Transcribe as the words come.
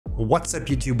What's up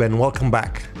YouTube and welcome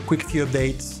back. Quick few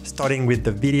updates, starting with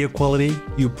the video quality.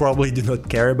 You probably do not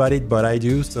care about it, but I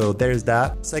do, so there's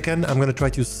that. Second, I'm gonna try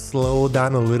to slow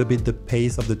down a little bit the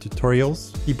pace of the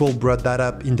tutorials. People brought that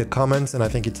up in the comments and I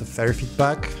think it's a fair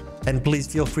feedback. And please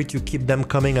feel free to keep them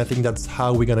coming. I think that's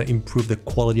how we're gonna improve the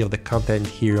quality of the content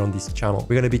here on this channel.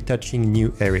 We're gonna be touching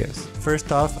new areas.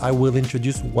 First off, I will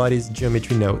introduce what is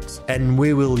geometry nodes, and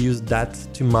we will use that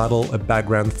to model a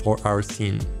background for our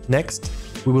scene. Next,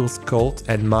 we will sculpt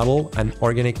and model an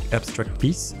organic abstract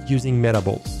piece using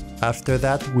Metaballs. After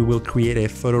that, we will create a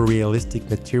photorealistic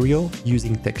material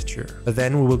using texture.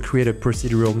 Then we will create a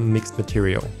procedural mixed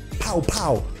material. Pow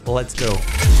pow! Let's go!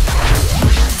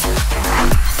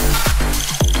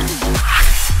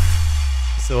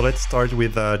 So let's start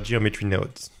with geometry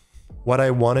nodes. What I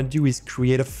want to do is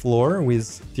create a floor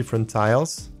with different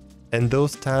tiles, and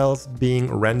those tiles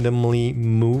being randomly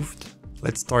moved.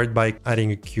 Let's start by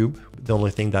adding a cube. The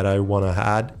only thing that I want to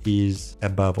add is a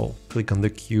bubble. Click on the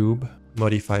cube,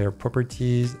 modifier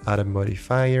properties, add a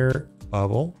modifier,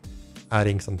 bubble,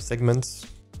 adding some segments,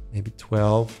 maybe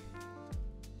 12,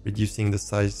 reducing the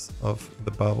size of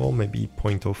the bubble, maybe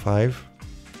 0.05,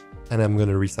 and I'm going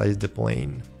to resize the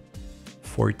plane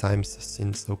 4 times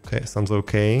since okay, sounds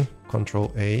okay.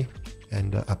 Control A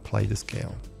and apply the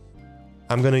scale.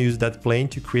 I'm going to use that plane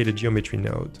to create a geometry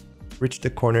node. Reach the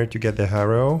corner to get the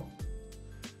arrow.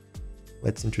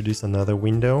 Let's introduce another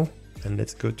window and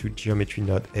let's go to geometry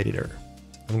node editor.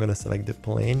 I'm going to select the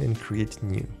plane and create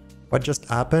new. What just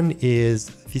happened is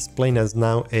this plane has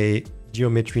now a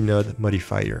geometry node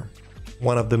modifier.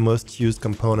 One of the most used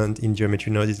components in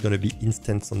geometry node is going to be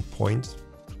instance on point.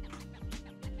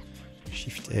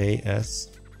 Shift A,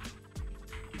 S.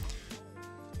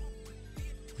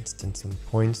 Instance on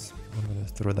points. I'm going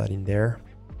to throw that in there.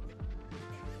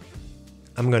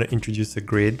 I'm going to introduce a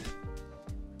grid.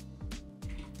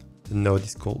 The node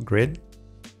is called grid.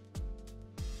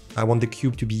 I want the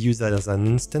cube to be used as an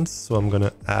instance, so I'm going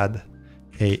to add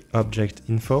a object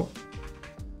info.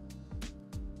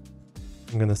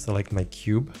 I'm going to select my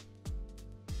cube.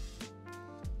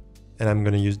 And I'm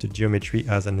going to use the geometry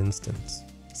as an instance.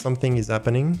 Something is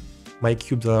happening. My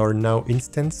cubes are now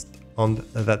instanced on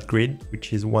that grid,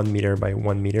 which is 1 meter by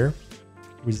 1 meter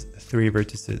with 3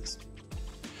 vertices.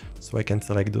 So I can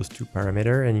select those 2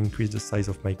 parameters and increase the size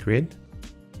of my grid.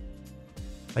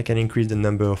 I can increase the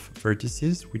number of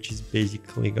vertices, which is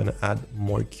basically gonna add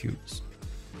more cubes.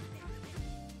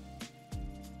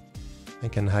 I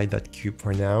can hide that cube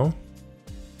for now.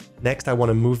 Next, I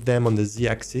wanna move them on the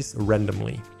Z-axis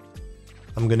randomly.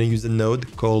 I'm going to use a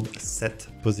node called set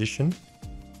position.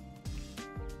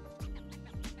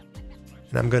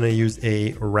 And I'm going to use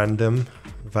a random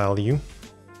value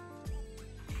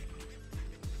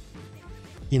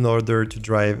in order to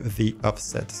drive the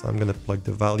offset. So I'm going to plug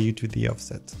the value to the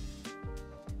offset.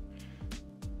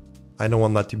 I don't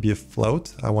want that to be a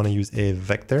float. I want to use a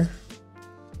vector.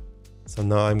 So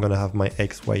now I'm going to have my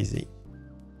X, Y, Z.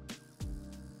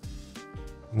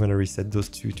 I'm going to reset those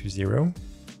two to 0.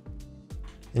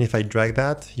 And if I drag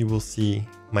that, you will see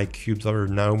my cubes are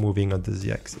now moving on the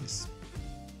Z-axis.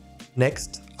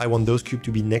 Next, I want those cubes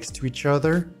to be next to each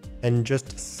other and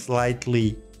just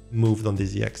slightly moved on the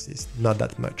Z-axis, not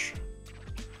that much.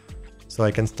 So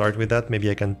I can start with that.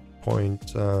 Maybe I can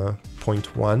point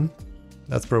 0.1.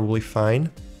 That's probably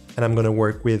fine. And I'm going to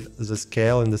work with the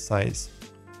scale and the size.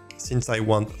 Since I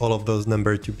want all of those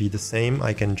numbers to be the same,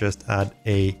 I can just add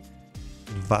a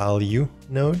value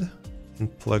node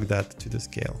and plug that to the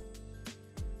scale.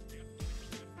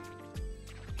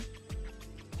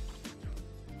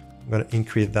 I'm going to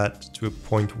increase that to a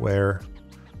point where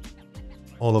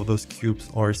all of those cubes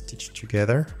are stitched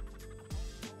together.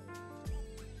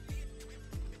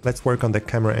 Let's work on the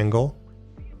camera angle.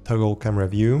 Toggle camera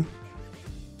view.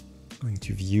 Going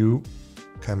to view,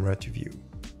 camera to view.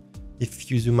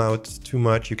 If you zoom out too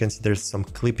much, you can see there's some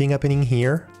clipping happening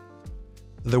here.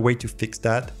 The way to fix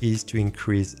that is to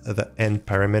increase the end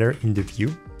parameter in the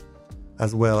view,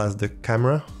 as well as the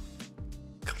camera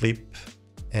clip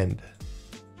end.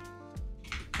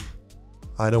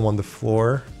 I don't want the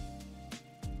floor.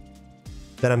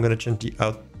 Then I'm going to change the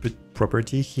output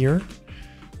property here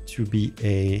to be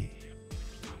a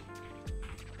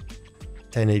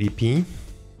 1080p.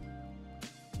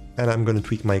 And I'm going to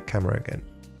tweak my camera again.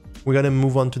 We're going to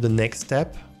move on to the next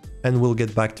step and we'll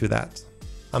get back to that.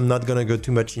 I'm not going to go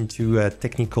too much into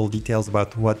technical details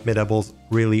about what metaballs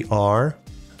really are.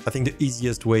 I think the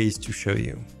easiest way is to show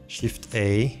you. Shift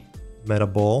A,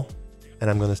 metaball, and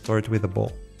I'm going to start with a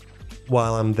ball.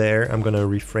 While I'm there, I'm going to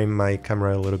reframe my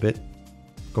camera a little bit.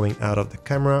 Going out of the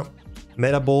camera.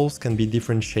 Metaballs can be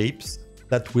different shapes.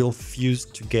 that will fuse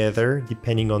together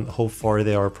depending on how far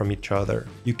they are from each other.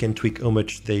 You can tweak how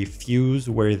much they fuse,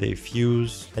 where they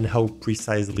fuse, and how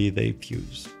precisely they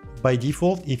fuse. By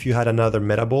default, if you had another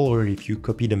metaball or if you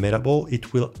copied a metaball,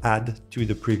 it will add to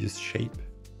the previous shape.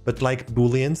 But like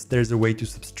booleans, there's a way to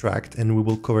subtract, and we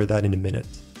will cover that in a minute.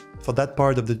 For that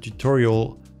part of the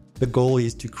tutorial, the goal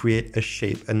is to create a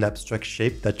shape, an abstract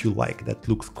shape that you like, that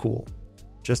looks cool.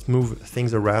 Just move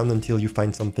things around until you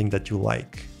find something that you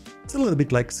like. It's a little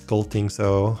bit like sculpting,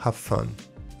 so have fun.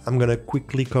 I'm gonna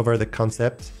quickly cover the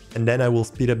concept, and then I will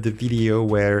speed up the video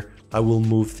where I will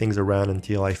move things around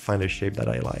until I find a shape that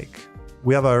I like.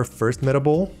 We have our first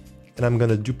metaball, and I'm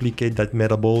gonna duplicate that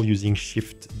metaball using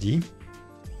Shift D.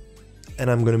 And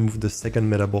I'm gonna move the second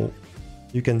metaball.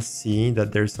 You can see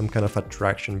that there's some kind of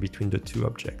attraction between the two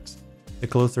objects. The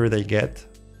closer they get,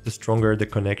 the stronger the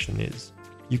connection is.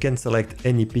 You can select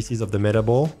any pieces of the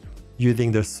metaball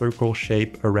using the circle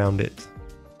shape around it.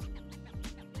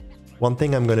 One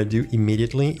thing I'm going to do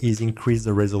immediately is increase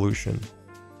the resolution.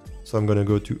 So I'm going to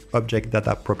go to Object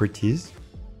Data Properties.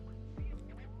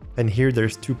 And here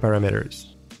there's two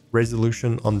parameters.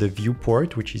 Resolution on the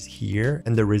viewport, which is here,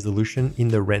 and the resolution in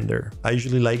the render. I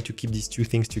usually like to keep these two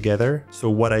things together, so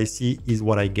what I see is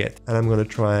what I get. And I'm gonna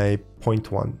try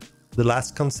 0.1. The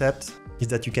last concept is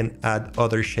that you can add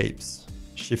other shapes.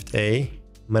 Shift A,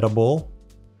 Metaball.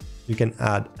 You can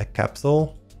add a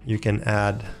capsule. You can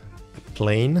add a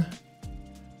plane.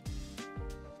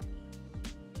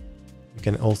 You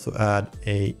can also add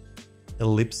a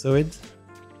ellipsoid.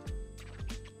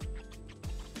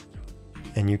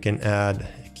 And you can add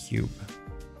a cube.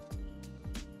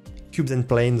 Cubes and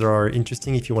planes are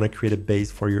interesting if you want to create a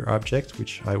base for your object,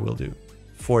 which I will do.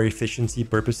 For efficiency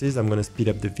purposes, I'm going to speed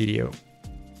up the video.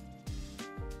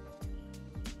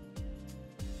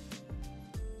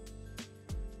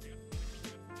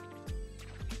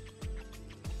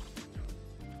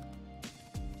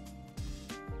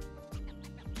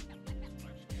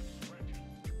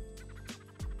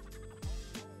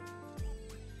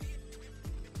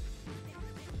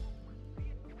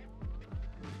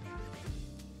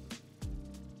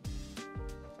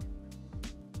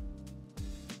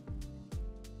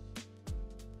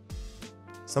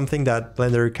 Something that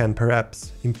Blender can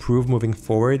perhaps improve moving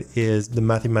forward is the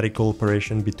mathematical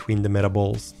operation between the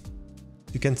metaballs.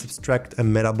 You can subtract a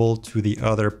metaball to the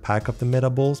other pack of the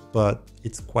metaballs, but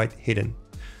it's quite hidden.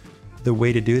 The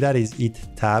way to do that is hit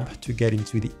Tab to get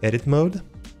into the edit mode.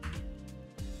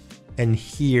 And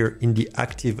here in the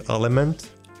active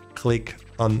element, click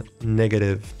on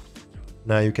negative.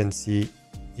 Now you can see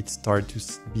it start to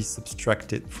be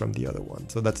subtracted from the other one.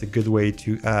 So that's a good way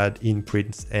to add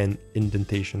imprints and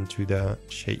indentation to the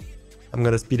shape. I'm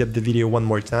gonna speed up the video one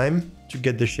more time to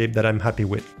get the shape that I'm happy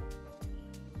with.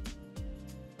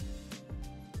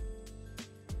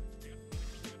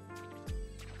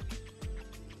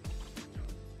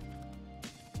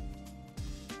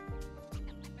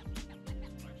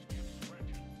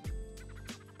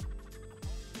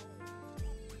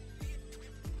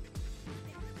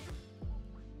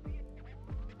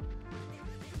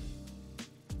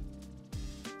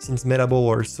 Since Metaball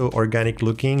are so organic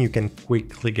looking, you can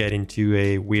quickly get into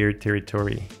a weird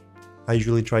territory. I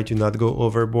usually try to not go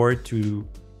overboard to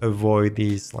avoid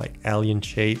this like alien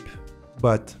shape,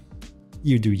 but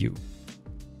you do you.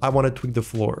 I want to tweak the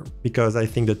floor because I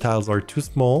think the tiles are too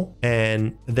small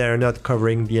and they're not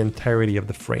covering the entirety of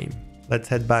the frame. Let's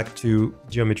head back to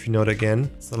Geometry Node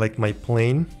again, select my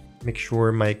plane, make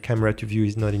sure my camera to view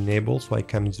is not enabled so I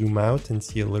can zoom out and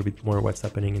see a little bit more what's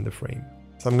happening in the frame.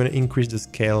 So I'm going to increase the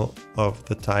scale of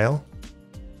the tile.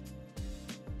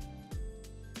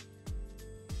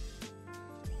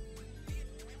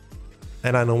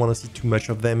 And I don't want to see too much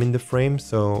of them in the frame,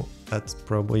 so that's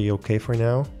probably okay for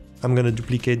now. I'm going to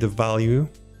duplicate the value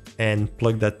and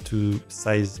plug that to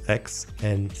size X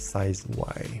and size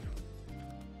Y.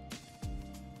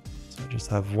 So I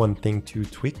just have one thing to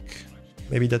tweak.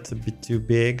 Maybe that's a bit too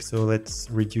big, so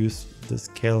let's reduce the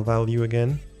scale value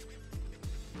again.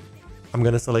 I'm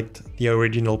going to select the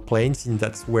original plane since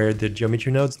that's where the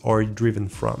geometry nodes are driven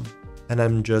from. And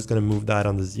I'm just going to move that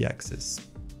on the Z-axis.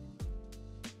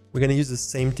 We're going to use the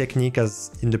same technique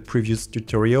as in the previous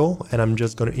tutorial, and I'm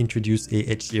just going to introduce a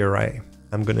HDRI.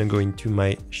 I'm going to go into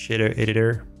my shader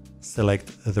editor,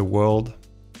 select the world,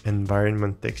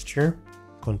 environment texture,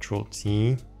 Ctrl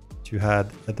T to add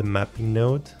the mapping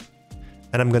node.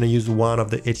 And I'm going to use one of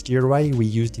the HDRI we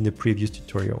used in the previous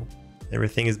tutorial.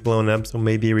 Everything is blown up, so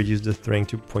maybe reduce the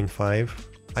strength to 0.5.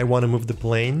 I want to move the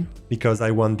plane because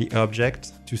I want the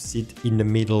object to sit in the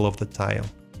middle of the tile.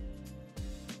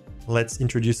 Let's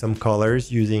introduce some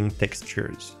colors using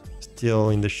textures.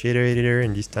 still in the shader editor,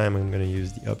 and this time I'm going to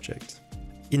use the object.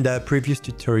 In the previous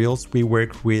tutorials, we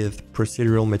worked with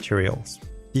procedural materials.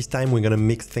 This time we're going to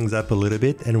mix things up a little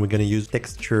bit and we're going to use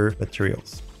texture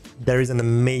materials. There is an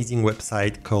amazing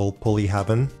website called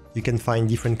Polyhaven. You can find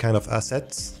different kind of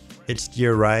assets,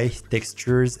 HDRI,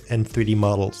 textures, and 3D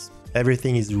models.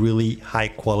 Everything is really high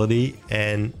quality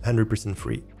and 100%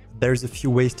 free. There's a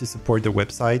few ways to support the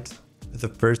website. The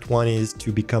first one is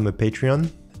to become a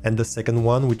Patreon, and the second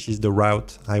one, which is the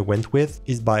route I went with,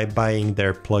 is by buying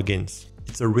their plugins.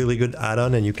 It's a really good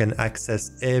add-on and you can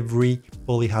access every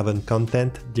Polyhaven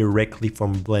content directly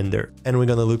from Blender. And we're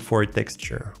gonna look for a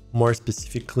texture, more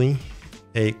specifically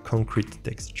a concrete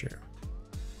texture.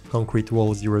 Concrete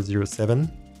wall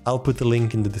 007. I'll put a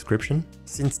link in the description.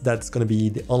 Since that's gonna be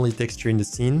the only texture in the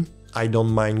scene, I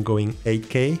don't mind going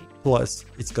 8K, plus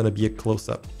it's gonna be a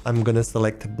close-up. I'm gonna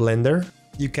select Blender.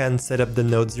 You can set up the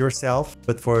nodes yourself,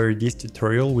 but for this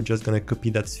tutorial, we're just gonna copy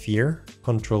that sphere,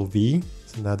 Ctrl V.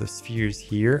 So now the sphere is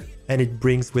here, and it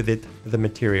brings with it the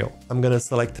material. I'm gonna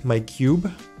select my cube,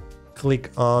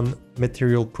 click on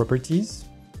Material Properties,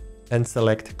 and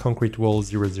select Concrete Wall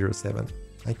 007.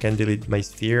 I can delete my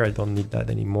sphere, I don't need that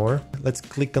anymore. Let's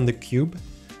click on the cube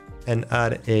and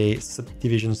add a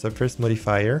subdivision surface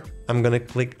modifier. I'm gonna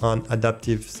click on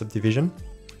Adaptive Subdivision.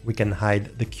 We can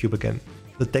hide the cube again.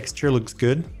 The texture looks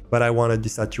good, but I want to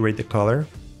desaturate the color.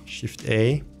 Shift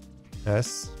A,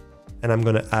 S, and I'm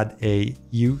gonna add a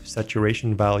hue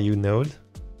saturation value node.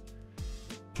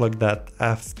 Plug that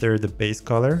after the base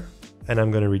color, and I'm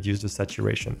gonna reduce the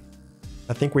saturation.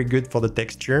 I think we're good for the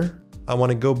texture. I want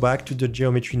to go back to the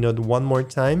geometry node one more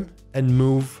time and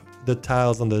move the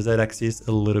tiles on the Z-axis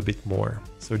a little bit more.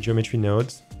 So geometry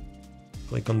nodes,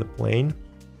 click on the plane.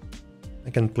 I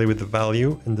can play with the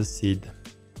value and the seed.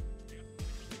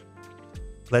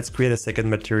 Let's create a second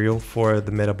material for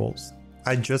the Metaballs.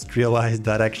 I just realized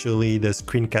that actually the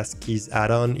screencast keys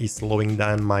add-on is slowing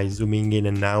down my zooming in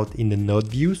and out in the node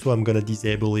view, so I'm gonna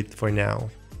disable it for now.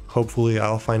 Hopefully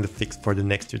I'll find a fix for the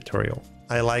next tutorial.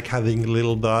 I like having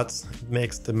little dots, it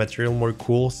makes the material more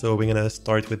cool, so we're gonna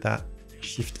start with that.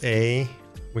 Shift A,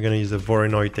 we're gonna use a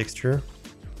Voronoi texture,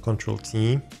 Ctrl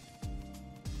T,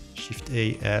 Shift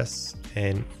A, S,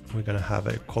 and we're gonna have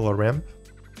a color ramp.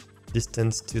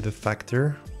 Distance to the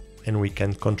factor, and we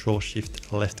can Control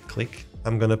Shift left click.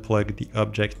 I'm gonna plug the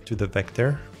object to the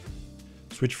vector,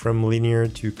 switch from linear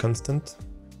to constant,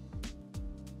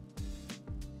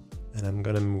 and I'm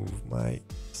gonna move my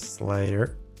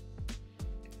slider.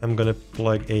 I'm gonna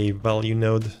plug a value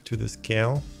node to the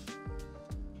scale,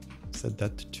 set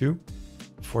that to 2.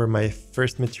 For my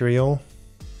first material,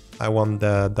 I want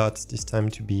the dots this time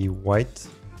to be white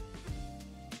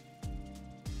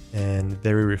and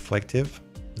very reflective.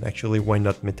 And actually, why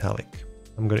not metallic?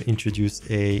 I'm going to introduce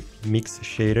a mix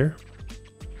shader.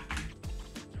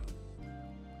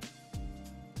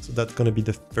 So that's going to be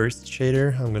the first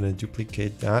shader. I'm going to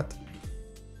duplicate that,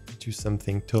 do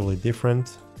something totally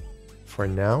different for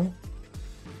now.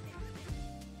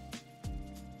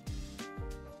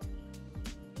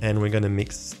 And we're going to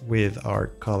mix with our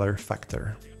color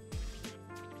factor.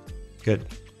 Good.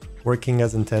 Working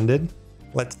as intended.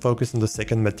 Let's focus on the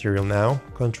second material now.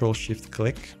 Control Shift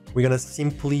click. We're gonna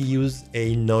simply use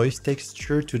a noise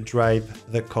texture to drive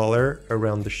the color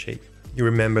around the shape. You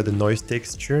remember the noise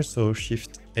texture, so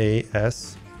Shift A,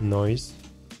 S, noise.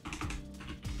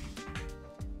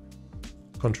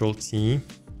 Control T.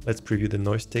 Let's preview the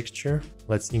noise texture.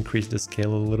 Let's increase the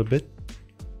scale a little bit.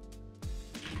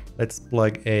 Let's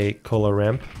plug a color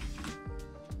ramp.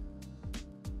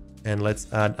 And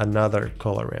let's add another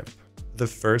color ramp. The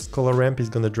first color ramp is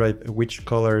going to drive which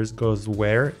colors goes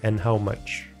where and how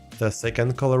much. The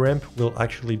second color ramp will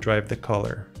actually drive the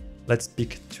color. Let's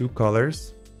pick 2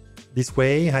 colors. This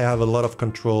way I have a lot of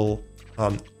control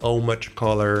on how much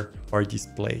color are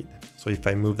displayed. So if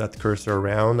I move that cursor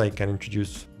around, I can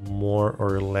introduce more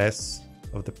or less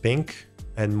of the pink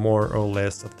and more or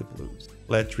less of the blues.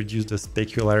 Let's reduce the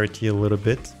specularity a little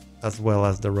bit, as well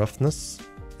as the roughness.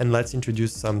 And let's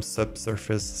introduce some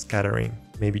subsurface scattering,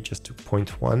 maybe just to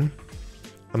 0.1.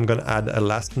 I'm gonna add a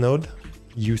last node,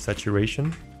 hue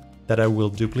saturation, that I will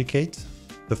duplicate.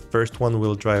 The first one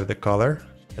will drive the color,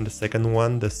 and the second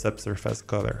one, the subsurface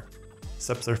color.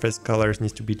 Subsurface colors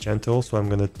needs to be gentle, so I'm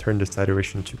gonna turn the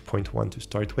saturation to 0.1 to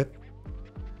start with.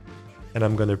 And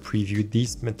I'm gonna preview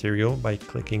this material by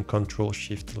clicking Ctrl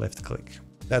Shift left click.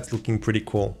 That's looking pretty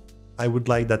cool. I would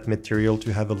like that material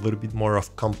to have a little bit more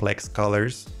of complex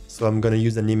colors. So I'm gonna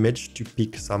use an image to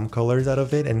pick some colors out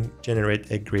of it and generate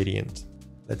a gradient.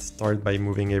 Let's start by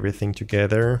moving everything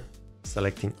together,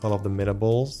 selecting all of the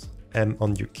Metaballs, M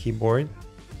on your keyboard,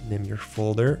 name your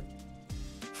folder,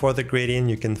 For the gradient,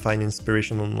 you can find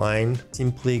inspiration online.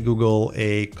 Simply Google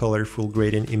a colorful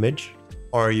gradient image,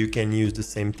 or you can use the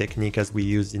same technique as we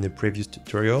used in the previous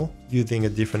tutorial, using a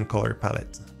different color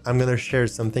palette. I'm gonna share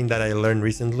something that I learned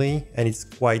recently, and it's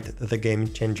quite the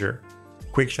game changer.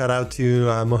 Quick shout out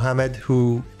to Mohammed,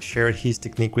 who shared his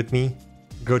technique with me.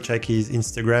 Go check his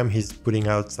Instagram, he's putting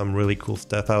out some really cool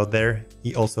stuff out there.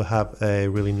 He also have a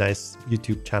really nice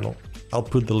YouTube channel. I'll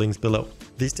put the links below.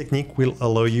 This technique will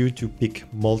allow you to pick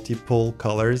multiple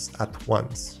colors at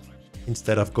once,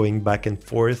 instead of going back and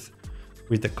forth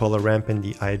with the color ramp and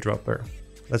the eyedropper.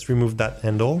 Let's remove that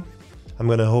handle. I'm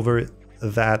gonna hover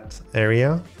that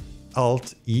area,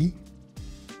 Alt-E.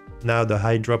 Now the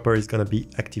eyedropper is gonna be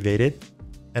activated,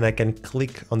 and I can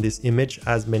click on this image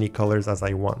as many colors as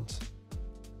I want.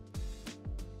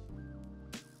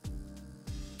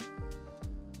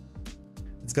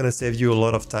 It's gonna save you a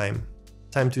lot of time.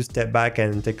 Time to step back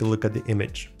and take a look at the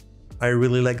image. I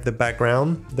really like the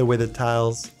background, the way the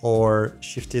tiles are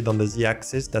shifted on the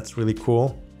Z-axis, that's really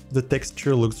cool. The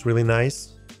texture looks really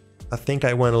nice. I think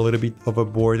I went a little bit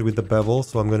overboard with the bevel,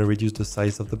 so I'm gonna reduce the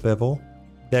size of the bevel.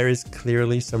 There is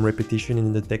clearly some repetition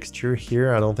in the texture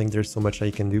here. I don't think there's so much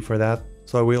I can do for that.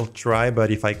 So I will try, but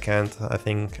if I can't, I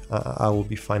think I will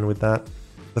be fine with that.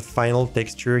 The final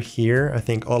texture here, I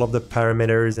think all of the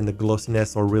parameters and the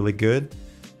glossiness are really good.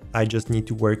 I just need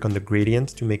to work on the gradient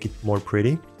to make it more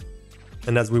pretty.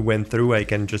 And as we went through, I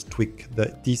can just tweak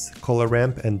this color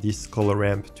ramp and this color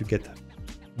ramp to get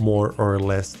more or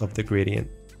less of the gradient.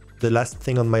 The last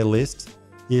thing on my list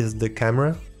is the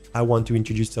camera. I want to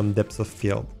introduce some depth of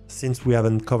field. Since we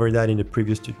haven't covered that in the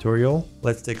previous tutorial,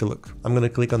 let's take a look. I'm gonna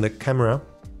click on the camera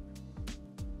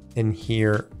and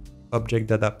here, object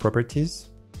data properties.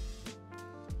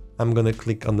 I'm gonna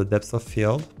click on the depth of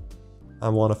field. I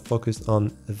want to focus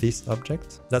on this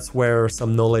object. That's where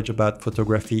some knowledge about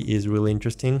photography is really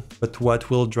interesting. But what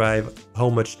will drive how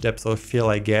much depth of field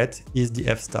I get is the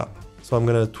f-stop. So I'm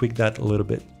gonna tweak that a little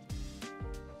bit.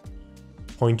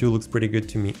 0.2 looks pretty good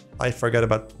to me. I forgot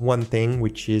about one thing,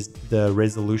 which is the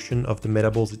resolution of the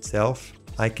Metaballs itself.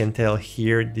 I can tell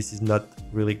here this is not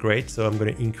really great, so I'm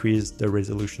gonna increase the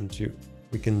resolution too.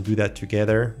 We can do that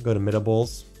together. Go to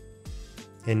Metaballs,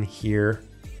 and here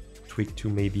tweak to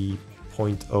maybe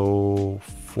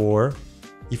 0.04.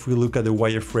 If we look at the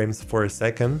wireframes for a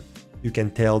second, you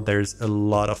can tell there's a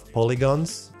lot of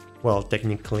polygons. Well,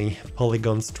 technically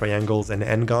polygons, triangles, and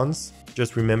n-gons.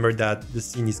 Just remember that the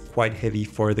scene is quite heavy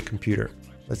for the computer.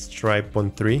 Let's try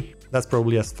 0.3. That's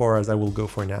probably as far as I will go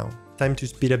for now. Time to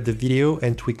speed up the video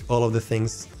and tweak all of the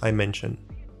things I mentioned.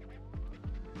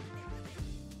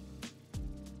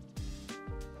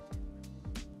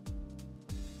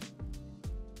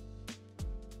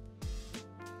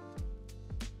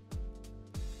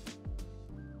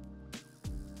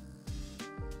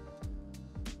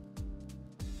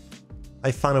 I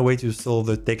found a way to solve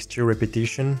the texture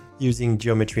repetition using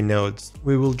geometry nodes.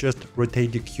 We will just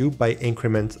rotate the cube by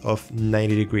increments of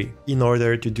 90 degrees. In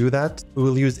order to do that, we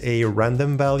will use a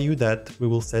random value that we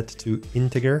will set to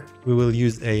integer. We will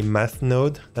use a math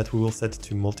node that we will set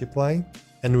to multiply.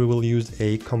 And we will use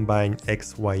a combine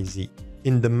x, y, z.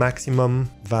 In the maximum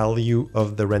value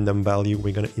of the random value,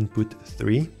 we're going to input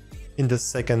 3. In the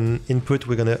second input,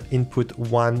 we're going to input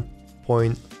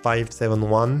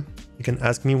 1.571. You can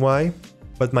ask me why,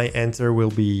 but my answer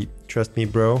will be, trust me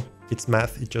bro, it's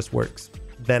math, it just works.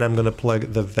 Then I'm gonna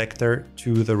plug the vector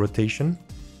to the rotation.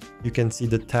 You can see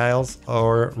the tiles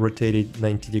are rotated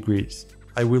 90 degrees.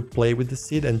 I will play with the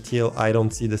seed until I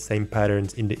don't see the same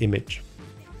patterns in the image.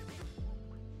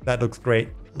 That looks great.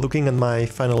 Looking at my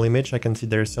final image, I can see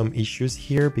there are some issues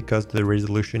here because the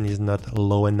resolution is not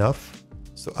low enough.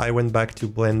 So I went back to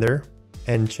Blender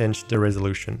and changed the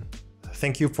resolution.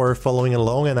 Thank you for following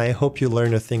along, and I hope you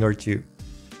learned a thing or two.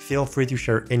 Feel free to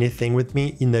share anything with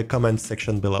me in the comments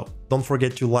section below. Don't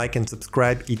forget to like and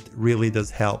subscribe, it really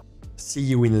does help. See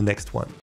you in the next one.